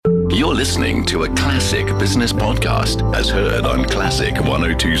You're listening to a classic business podcast as heard on Classic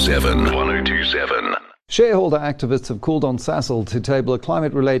 1027. 1027. Shareholder activists have called on Sasol to table a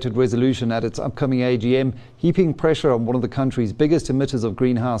climate-related resolution at its upcoming AGM, heaping pressure on one of the country's biggest emitters of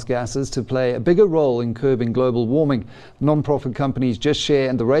greenhouse gases to play a bigger role in curbing global warming. Non-profit companies Just Share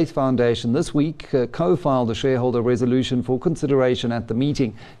and the Wraith Foundation this week co-filed a shareholder resolution for consideration at the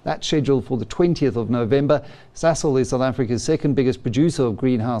meeting. That's scheduled for the 20th of November. Sasol is South Africa's second biggest producer of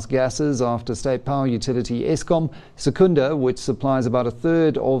greenhouse gases after state power utility Eskom. Secunda, which supplies about a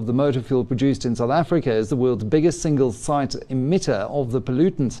third of the motor fuel produced in South Africa, is the world's biggest single-site emitter of the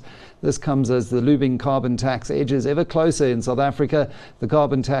pollutants. This comes as the looming carbon tax edges ever closer in South Africa. The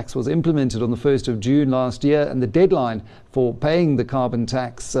carbon tax was implemented on the 1st of June last year, and the deadline for paying the carbon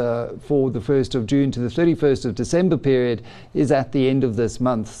tax for the 1st of June to the 31st of December period is at the end of this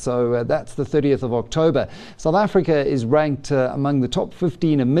month. So that's the 30th of October. South Africa is ranked among the top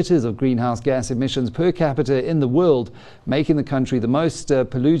 15 emitters of greenhouse gas emissions per capita in the world, making the country the most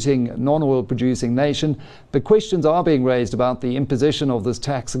polluting non-oil producing nation. But questions are being raised about the imposition of this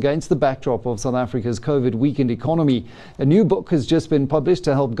tax against the backdrop of South Africa's COVID-weakened economy. A new book has just been published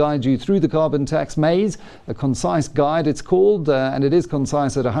to help guide you through the carbon tax maze, a concise guide it's called, and it is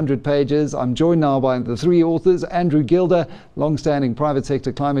concise at 100 pages. I'm joined now by the three authors: Andrew Gilder, long-standing private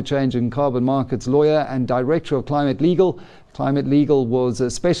sector climate change and carbon markets lawyer and director of Climate Legal. Climate Legal was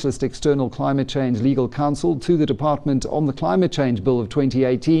a specialist external climate change legal counsel to the Department on the Climate Change Bill of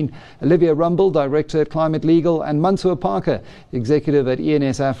 2018. Olivia Rumble, director at Climate Legal, and Mansoor Parker, executive at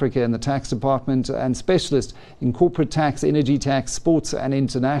ENSafrica in the tax department and specialist in corporate tax, energy tax, sports and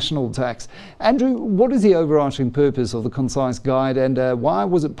international tax. Andrew, what is the overarching purpose of the concise guide, and why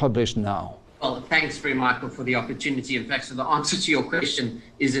was it published now? Well, thanks very Michael for the opportunity. In fact, so the answer to your question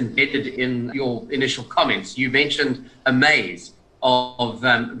is embedded in your initial comments. You mentioned a maze of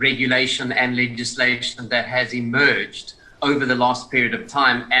regulation and legislation that has emerged over the last period of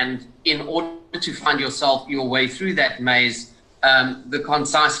time. And in order to find your way through that maze, the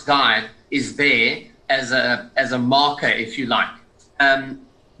concise guide is there as a marker, if you like.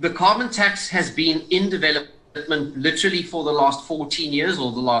 The carbon tax has been in development literally for the last 14 years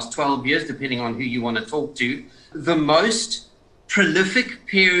or the last 12 years, depending on who you want to talk to. The most prolific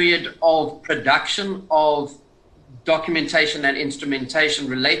period of production of documentation and instrumentation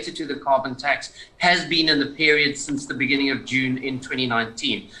related to the carbon tax has been in the period since the beginning of June in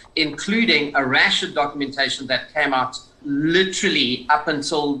 2019, including a rash of documentation that came out literally up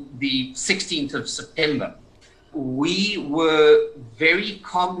until the 16th of September. We were very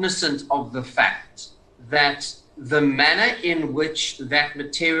cognizant of the fact that the manner in which that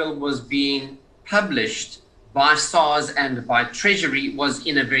material was being published by SARS and by Treasury was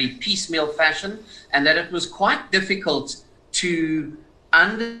in a very piecemeal fashion, and that it was quite difficult to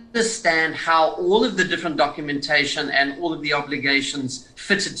understand how all of the different documentation and all of the obligations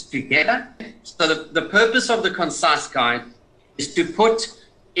fitted together. So the purpose of the concise guide is to put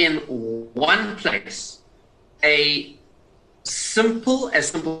in one place as simple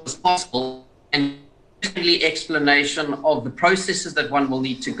as possible and explanation of the processes that one will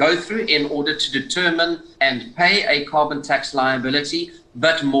need to go through in order to determine and pay a carbon tax liability.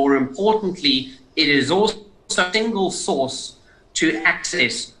 But more importantly, it is also a single source to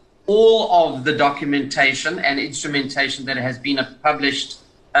access all of the documentation and instrumentation that has been published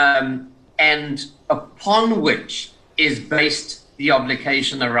and upon which is based the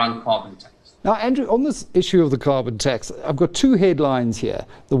obligation around carbon tax. Now, Andrew, on this issue of the carbon tax, I've got two headlines here.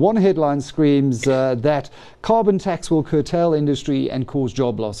 The one headline screams that carbon tax will curtail industry and cause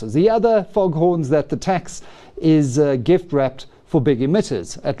job losses. The other foghorns that the tax is gift-wrapped for big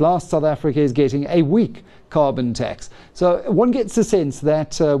emitters. At last, South Africa is getting a weak carbon tax. So one gets the sense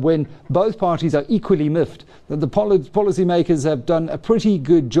that when both parties are equally miffed, that the policymakers have done a pretty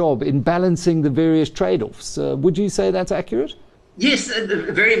good job in balancing the various trade-offs. Would you say that's accurate? Yes,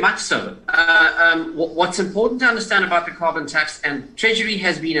 very much so. What's important to understand about the carbon tax, and Treasury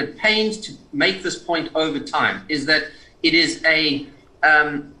has been at pains to make this point over time, is that it is a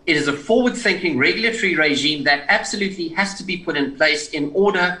forward-thinking regulatory regime that absolutely has to be put in place in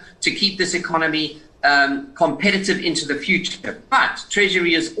order to keep this economy competitive into the future. But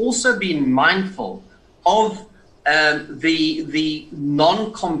Treasury has also been mindful of the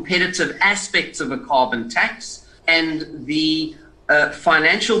non-competitive aspects of a carbon tax and the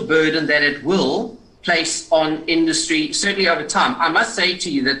financial burden that it will place on industry, certainly over time. I must say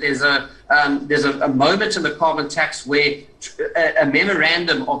to you that there's a moment in the carbon tax where a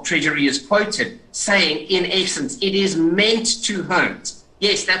memorandum of Treasury is quoted saying, in essence, it is meant to hurt.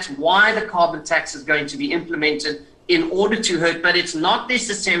 Yes, that's why the carbon tax is going to be implemented in order to hurt, but it's not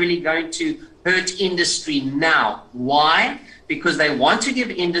necessarily going to hurt industry now. Why? Because they want to give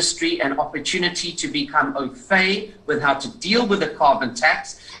industry an opportunity to become au fait with how to deal with the carbon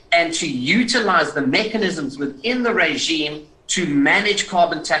tax and to utilize the mechanisms within the regime to manage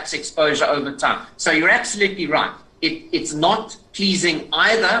carbon tax exposure over time. So you're absolutely right. It's not pleasing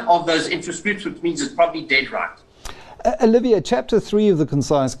either of those interest groups, which means it's probably dead right. Olivia, Chapter 3 of the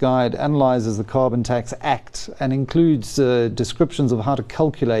Concise Guide analyses the Carbon Tax Act and includes descriptions of how to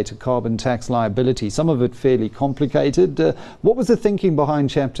calculate a carbon tax liability, some of it fairly complicated. What was the thinking behind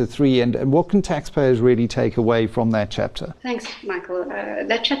Chapter 3 and what can taxpayers really take away from that chapter? Thanks, Michael.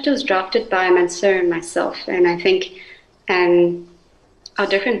 That chapter was drafted by Mansoor and myself, and I think our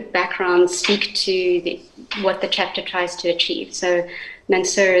different backgrounds speak to what the chapter tries to achieve. So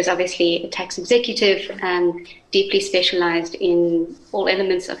Mansoor is obviously a tax executive, deeply specialized in all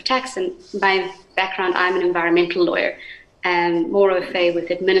elements of tax. And by background, I'm an environmental lawyer, more of a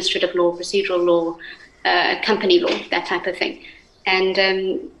with administrative law, procedural law, company law, that type of thing.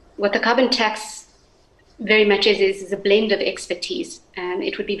 And what the carbon tax very much is a blend of expertise.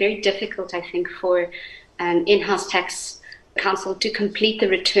 It would be very difficult, I think, for an in-house tax counsel to complete the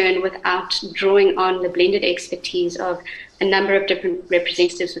return without drawing on the blended expertise of a number of different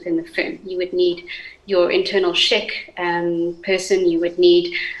representatives within the firm. You would need your internal SHEC person, you would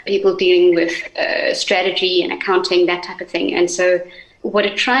need people dealing with strategy and accounting, that type of thing. And so what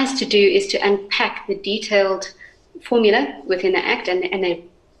it tries to do is to unpack the detailed formula within the Act, and they're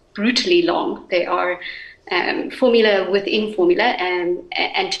brutally long. They are formula within formula,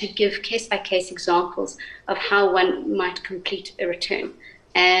 and to give case-by-case examples of how one might complete a return.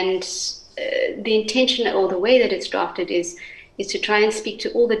 And the intention, or the way that it's drafted, is to try and speak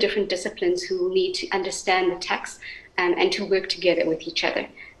to all the different disciplines who need to understand the tax and to work together with each other.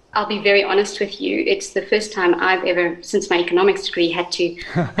 I'll be very honest with you, it's the first time I've ever, since my economics degree, had to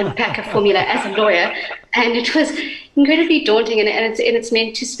unpack a formula as a lawyer, and it was incredibly daunting, and it's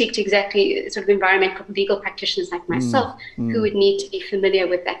meant to speak to exactly sort of environmental legal practitioners like myself who would need to be familiar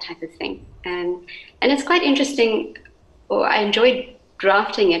with that type of thing. And it's quite interesting, or I enjoyed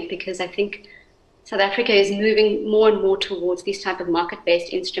drafting it because I think South Africa is moving more and more towards these type of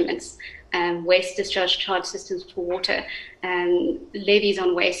market-based instruments, waste discharge charge systems for water, levies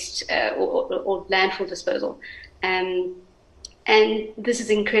on waste or landfill disposal. And this is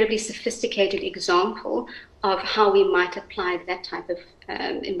an incredibly sophisticated example of how we might apply that type of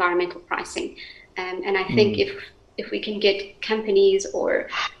environmental pricing. And I think if we can get companies or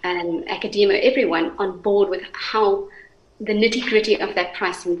academia, everyone on board with how the nitty-gritty of that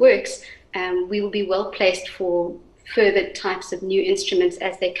pricing works, we will be well placed for further types of new instruments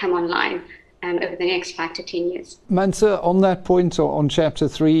as they come online over the next 5 to 10 years. Mansoor, on that point, or on Chapter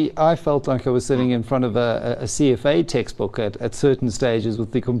 3, I felt like I was sitting in front of a CFA textbook at certain stages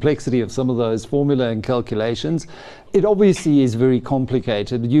with the complexity of some of those formula and calculations. It obviously is very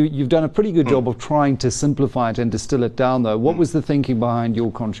complicated. You've done a pretty good job of trying to simplify it and distill it down, though. What was the thinking behind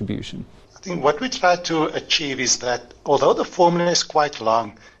your contribution? I think what we try to achieve is that although the formula is quite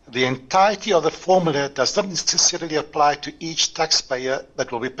long, the entirety of the formula does not necessarily apply to each taxpayer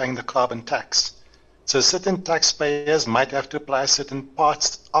that will be paying the carbon tax. So certain taxpayers might have to apply certain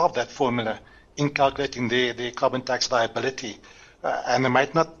parts of that formula in calculating their carbon tax liability. And they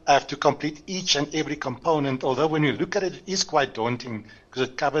might not have to complete each and every component, although when you look at it, it is quite daunting because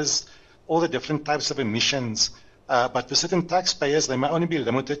it covers all the different types of emissions. But for certain taxpayers, they may only be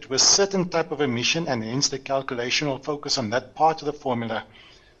limited to a certain type of emission, and hence the calculation will focus on that part of the formula.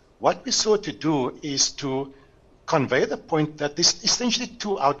 What we sought to do is to convey the point that there's essentially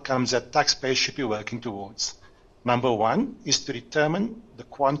two outcomes that taxpayers should be working towards. Number one is to determine the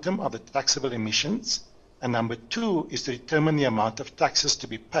quantum of the taxable emissions, and number two is to determine the amount of taxes to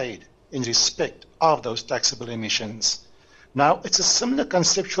be paid in respect of those taxable emissions. Now, it's a similar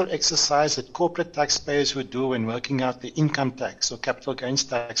conceptual exercise that corporate taxpayers would do when working out the income tax or capital gains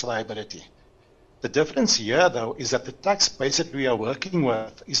tax liability. The difference here, though, is that the tax base that we are working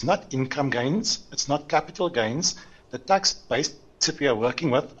with is not income gains, it's not capital gains. The tax base that we are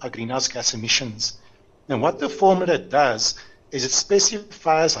working with are greenhouse gas emissions. And what the formula does is it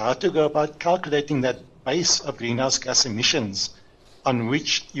specifies how to go about calculating that base of greenhouse gas emissions on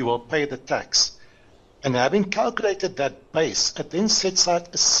which you will pay the tax. And having calculated that base, it then sets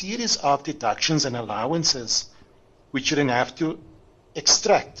out a series of deductions and allowances which you then have to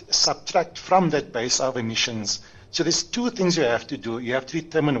subtract from that base of emissions. So there's two things you have to do. You have to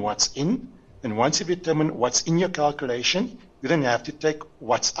determine what's in, and once you determine what's in your calculation, you then have to take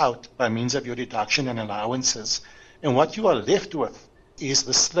what's out by means of your deduction and allowances. And what you are left with is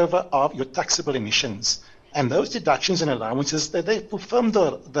the sliver of your taxable emissions. And those deductions and allowances, they fulfill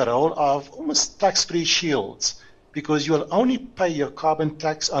the role of almost tax-free shields, because you'll only pay your carbon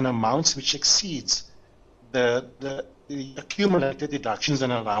tax on amounts which exceeds the accumulated deductions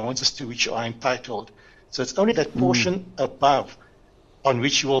and allowances to which you are entitled. So it's only that portion above on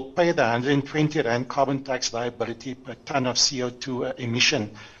which you will pay the 120 Rand carbon tax liability per ton of CO2 emission.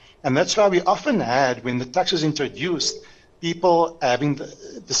 And that's why we often had, when the tax was introduced, people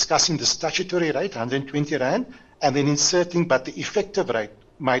discussing the statutory rate, 120 Rand, and then inserting, but the effective rate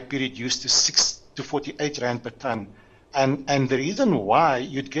might be reduced to 6 to 48 Rand per ton. And the reason why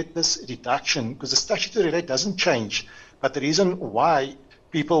you'd get this deduction, because the statutory rate doesn't change, but the reason why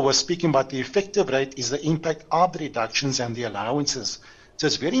people were speaking about the effective rate is the impact of the reductions and the allowances. So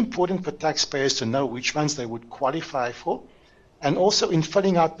it's very important for taxpayers to know which ones they would qualify for, and also in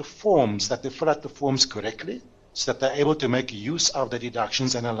filling out the forms, that they fill out the forms correctly, so that they're able to make use of the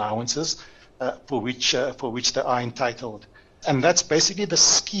deductions and allowances for which they are entitled. And that's basically the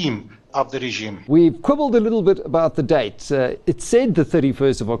scheme of the regime. We've quibbled a little bit about the date. It said the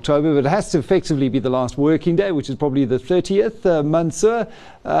 31st of October, but it has to effectively be the last working day, which is probably the 30th. Mansoor,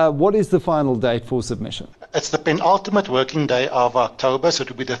 what is the final date for submission? It's the penultimate working day of October, so it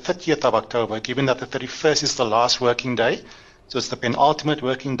will be the 30th of October, given that the 31st is the last working day. So it's the penultimate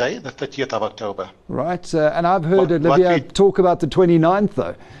working day, the 30th of October. Right. And I've heard Olivia talk about the 29th,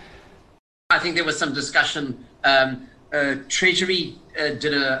 though. I think there was some discussion. Treasury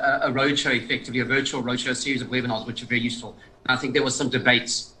did a roadshow, effectively a virtual roadshow, a series of webinars, which are very useful. And I think there was some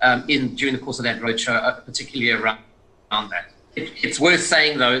debates during the course of that roadshow, particularly around that. It's worth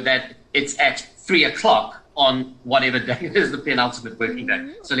saying, though, that it's at 3 o'clock on whatever day it is the penultimate working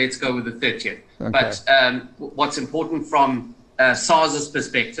day. So let's go with the 30th. Okay. But what's important from SARS's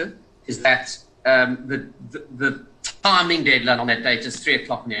perspective is that the timing deadline on that date is 3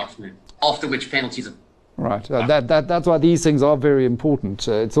 o'clock in the afternoon, after which penalties are. Right. That's why these things are very important.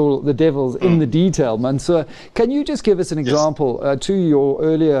 It's all the devil's in the detail. Mansoor, can you just give us an example to your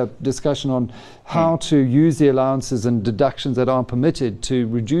earlier discussion on how to use the allowances and deductions that are permitted to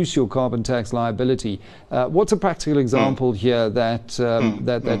reduce your carbon tax liability? What's a practical example here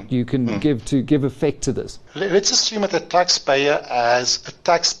that you can give effect to this? Let's assume that the taxpayer has a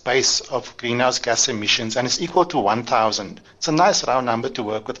tax base of greenhouse gas emissions and is equal to 1,000. It's a nice round number to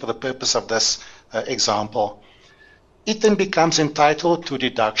work with for the purpose of this example. It then becomes entitled to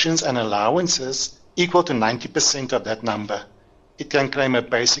deductions and allowances equal to 90% of that number. It can claim a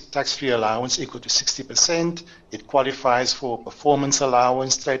basic tax-free allowance equal to 60%. It qualifies for performance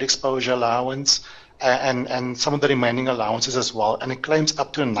allowance, trade exposure allowance, and some of the remaining allowances as well. And it claims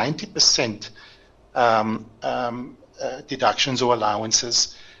up to 90% deductions or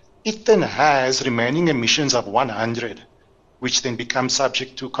allowances. It then has remaining emissions of 100, which then becomes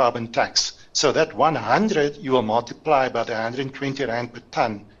subject to carbon tax. So that 100 you will multiply by the 120 Rand per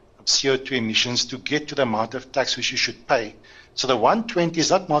ton of CO2 emissions to get to the amount of tax which you should pay. So the 120 is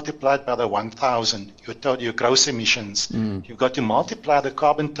not multiplied by the 1,000, your gross emissions. You've got to multiply the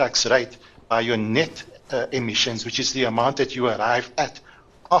carbon tax rate by your net emissions, which is the amount that you arrive at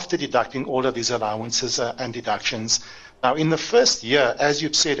after deducting all of these allowances and deductions. Now, in the first year, as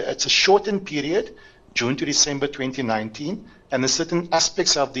you've said, it's a shortened period, June to December 2019, and there's certain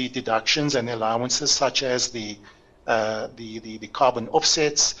aspects of the deductions and allowances, such as the carbon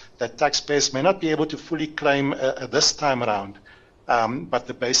offsets, that taxpayers may not be able to fully claim this time around. But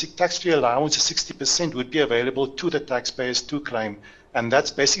the basic tax-free allowance of 60% would be available to the taxpayers to claim. And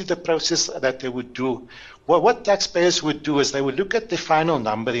that's basically the process that they would do. Well, what taxpayers would do is they would look at the final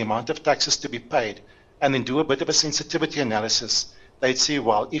number, the amount of taxes to be paid, and then do a bit of a sensitivity analysis. They'd say,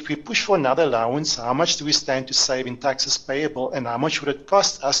 well, if we push for another allowance, how much do we stand to save in taxes payable, and how much would it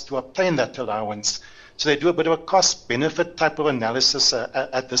cost us to obtain that allowance? So they do a bit of a cost-benefit type of analysis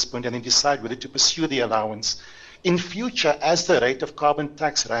at this point, and then decide whether to pursue the allowance. In future, as the rate of carbon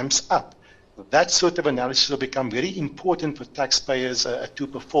tax ramps up, that sort of analysis will become very important for taxpayers to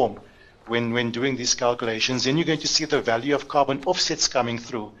perform when doing these calculations. Then you're going to see the value of carbon offsets coming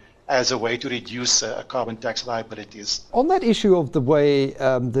through as a way to reduce carbon tax liabilities. On that issue of the way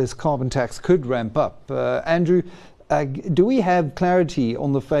this carbon tax could ramp up, Andrew, do we have clarity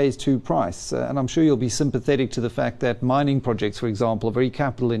on the phase 2 price? And I'm sure you'll be sympathetic to the fact that mining projects, for example, are very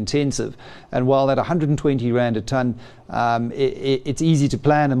capital intensive. And while at 120 Rand a tonne, it's easy to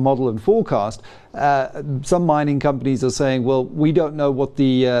plan and model and forecast, some mining companies are saying, well, we don't know what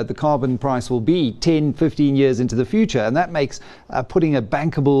the carbon price will be 10, 15 years into the future. And that makes putting a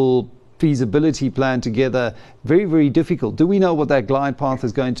bankable feasibility plan together very, very difficult. Do we know what that glide path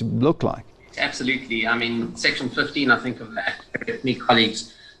is going to look like? Absolutely. I mean, Section 15, I think, of that, with me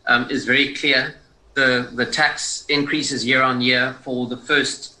colleagues, is very clear the tax increases year on year for the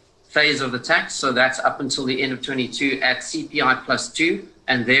first phase of the tax. So that's up until the end of 22 at CPI +2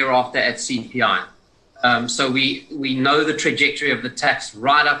 and thereafter at CPI. So we know the trajectory of the tax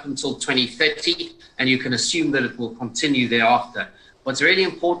right up until 2030, and you can assume that it will continue thereafter. What's really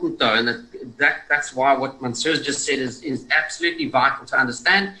important, though, and that's why what Mansoor just said is absolutely vital to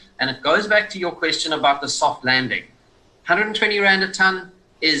understand, and it goes back to your question about the soft landing. 120 Rand a tonne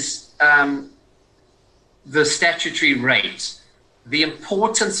is the statutory rate. The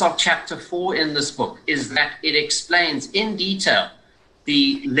importance of Chapter 4 in this book is that it explains in detail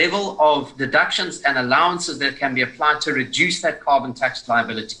the level of deductions and allowances that can be applied to reduce that carbon tax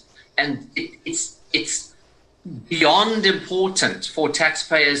liability. And it's beyond important for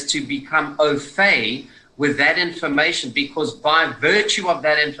taxpayers to become au fait with that information, because by virtue of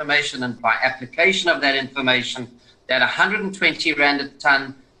that information and by application of that information, that 120 Rand a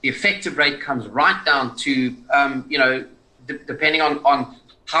tonne, the effective rate comes right down to, depending on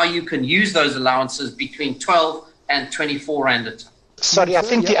how you can use those allowances, between 12 and 24 Rand a tonne. Sorry, I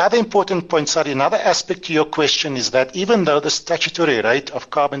think the other important point, another aspect to your question is that even though the statutory rate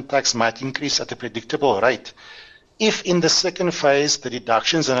of carbon tax might increase at a predictable rate, if in the second phase the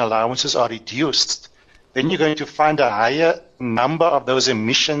deductions and allowances are reduced, then you're going to find a higher number of those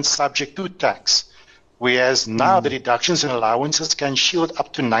emissions subject to tax. Whereas now the deductions and allowances can shield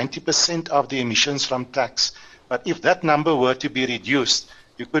up to 90% of the emissions from tax. But if that number were to be reduced,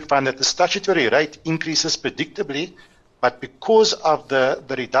 you could find that the statutory rate increases predictably, but because of the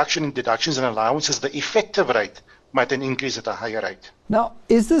reduction in deductions and allowances, the effective rate might then increase at a higher rate. Now,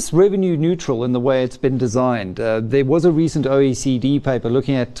 is this revenue neutral in the way it's been designed? There was a recent OECD paper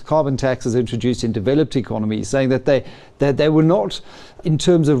looking at carbon taxes introduced in developed economies, saying that they were not, in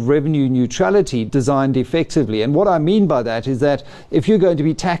terms of revenue neutrality, designed effectively. And what I mean by that is that if you're going to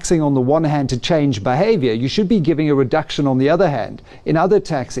be taxing on the one hand to change behavior, you should be giving a reduction on the other hand in other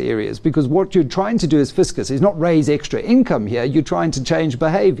tax areas, because what you're trying to do as fiscus is not raise extra income here, you're trying to change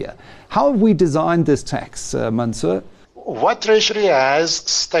behavior. How have we designed this tax, Mansoor? What Treasury has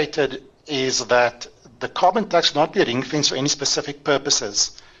stated is that the carbon tax will not be ring-fenced for any specific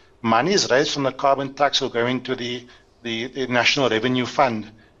purposes. Money is raised from the carbon tax will go into the National Revenue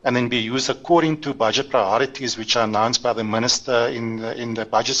Fund and then be used according to budget priorities, which are announced by the Minister in the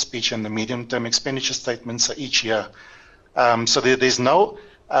budget speech and the medium-term expenditure statements each year. So there's no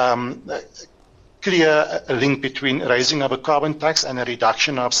clear link between raising of a carbon tax and a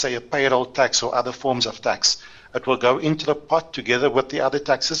reduction of, say, a payroll tax or other forms of tax. It will go into the pot together with the other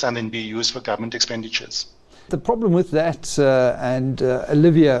taxes and then be used for government expenditures. The problem with that, and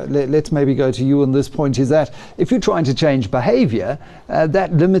Olivia, let's maybe go to you on this point, is that if you're trying to change behavior,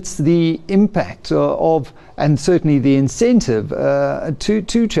 that limits the impact of, and certainly the incentive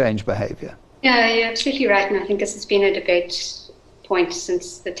to change behavior. Yeah, you're absolutely right. And I think this has been a debate point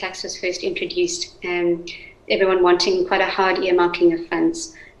since the tax was first introduced, and everyone wanting quite a hard earmarking of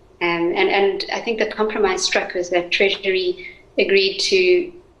funds. And I think the compromise struck was that Treasury agreed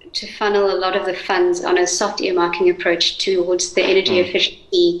to funnel a lot of the funds on a soft earmarking approach towards the energy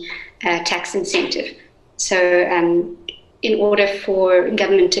efficiency tax incentive. So in order for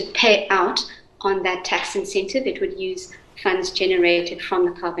government to pay out on that tax incentive, it would use funds generated from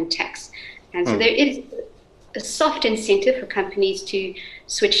the carbon tax. And so there is a soft incentive for companies to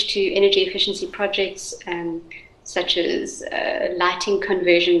switch to energy efficiency projects, such as lighting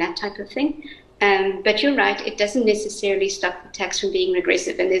conversion, that type of thing. But you're right, it doesn't necessarily stop the tax from being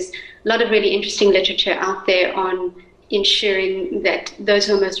regressive. And there's a lot of really interesting literature out there on ensuring that those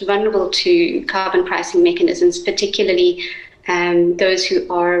who are most vulnerable to carbon pricing mechanisms, particularly those who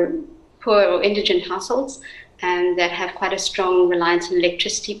are poor or indigent households, that have quite a strong reliance on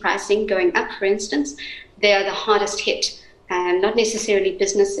electricity pricing going up, for instance, they are the hardest hit. Not necessarily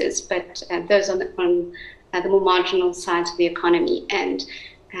businesses, but those on the more marginal sides of the economy. And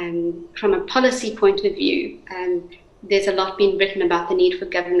from a policy point of view, there's a lot being written about the need for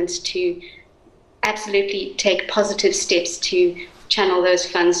governments to absolutely take positive steps to channel those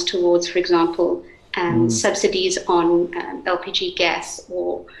funds towards, for example, subsidies on LPG gas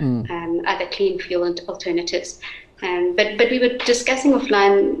or other clean fuel and alternatives. But we were discussing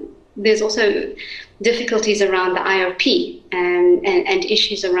offline, there's also difficulties around the IRP and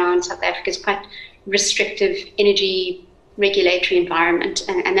issues around South Africa's quite restrictive energy regulatory environment.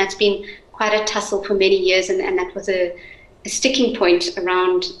 And that's been quite a tussle for many years, and that was a sticking point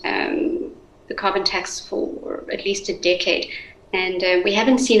around the carbon tax for at least a decade. And we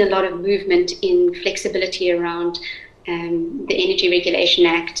haven't seen a lot of movement in flexibility around the Energy Regulation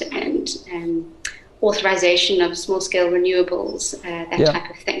Act and authorization of small-scale renewables, that type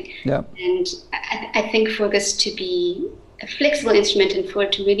of thing. Yeah. And I think for this to be a flexible instrument and for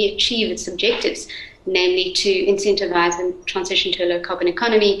it to really achieve its objectives, namely to incentivize and transition to a low-carbon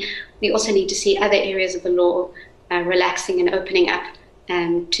economy, we also need to see other areas of the law relaxing and opening up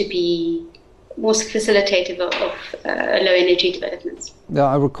to be more facilitative of low-energy developments. Now,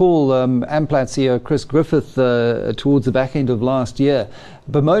 I recall Amplat CEO Chris Griffith towards the back end of last year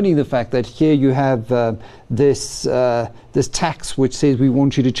bemoaning the fact that here you have this tax which says we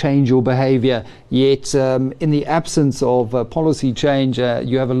want you to change your behaviour, yet in the absence of policy change,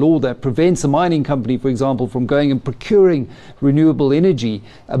 you have a law that prevents a mining company, for example, from going and procuring renewable energy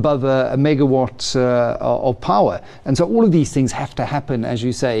above a megawatt of power. And so all of these things have to happen, as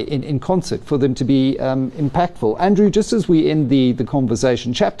you say, in concert for them to be impactful. Andrew, just as we end the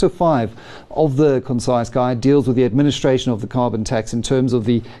conversation, Chapter 5 of the Concise Guide deals with the administration of the carbon tax in terms of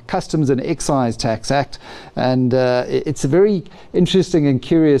the Customs and Excise Tax Act. And it's a very interesting and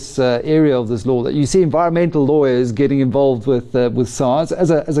curious area of this law that you see environmental lawyers getting involved with SARS. As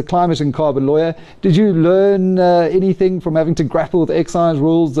a climate and carbon lawyer, did you learn anything from having to grapple with excise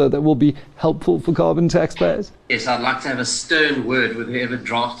rules that will be helpful for carbon taxpayers? Yes, I'd like to have a stern word with whoever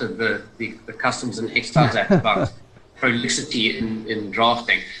drafted the Customs and Excise Act about prolixity in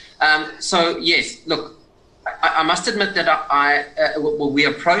drafting. So yes, look, I must admit that we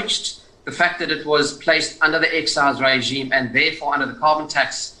approached the fact that it was placed under the excise regime and therefore under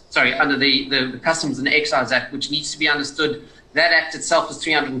the under the Customs and Excise Act, which needs to be understood. That act itself is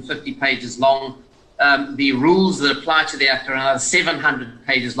 350 pages long. The rules that apply to the act are another 700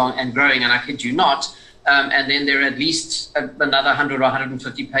 pages long and growing, and I kid you not. And then there are at least another 100 or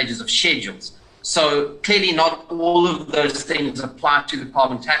 150 pages of schedules. So clearly not all of those things apply to the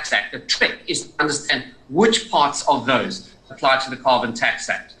Carbon Tax Act. The trick is to understand which parts of those apply to the Carbon Tax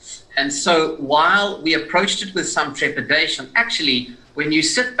Act. And so while we approached it with some trepidation, actually, when you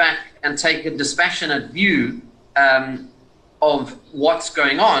sit back and take a dispassionate view of what's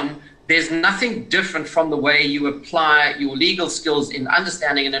going on, there's nothing different from the way you apply your legal skills in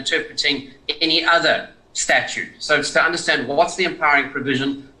understanding and interpreting any other statute. So it's to understand what's the empowering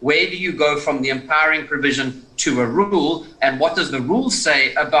provision, where do you go from the empowering provision to a rule, and what does the rule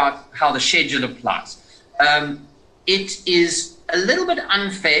say about how the schedule applies. It is a little bit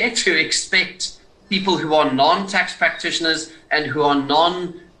unfair to expect people who are non-tax practitioners and who are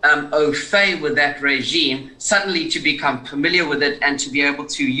au fait with that regime suddenly to become familiar with it and to be able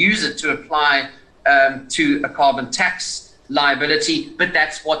to use it to apply to a carbon tax liability, but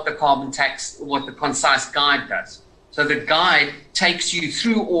that's what the Concise Guide does. So the guide takes you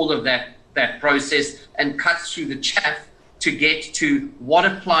through all of that process and cuts through the chaff to get to what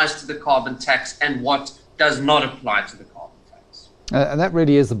applies to the carbon tax and what does not apply to the carbon tax. And that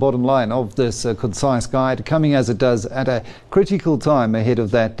really is the bottom line of this Concise Guide, coming as it does at a critical time ahead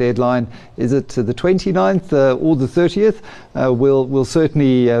of that deadline. Is it the 29th or the 30th? We'll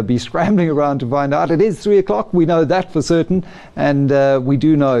certainly be scrambling around to find out. It is 3 o'clock, we know that for certain, and we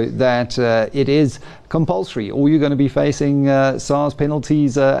do know that it is compulsory, or you're going to be facing SARS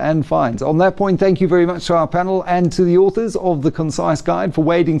penalties and fines. On that point, thank you very much to our panel and to the authors of the Concise Guide for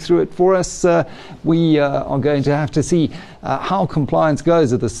wading through it for us. We are going to have to see how compliance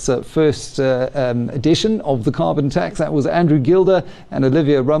goes at this first edition of the carbon tax. That was Andrew Gilder and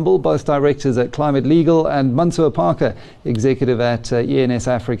Olivia Rumble, both directors at Climate Legal, and Mansoor Parker, executive at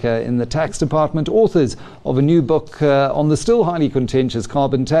ENSafrica in the tax department, authors of a new book on the still highly contentious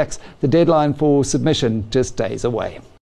carbon tax. The deadline for submission just days away.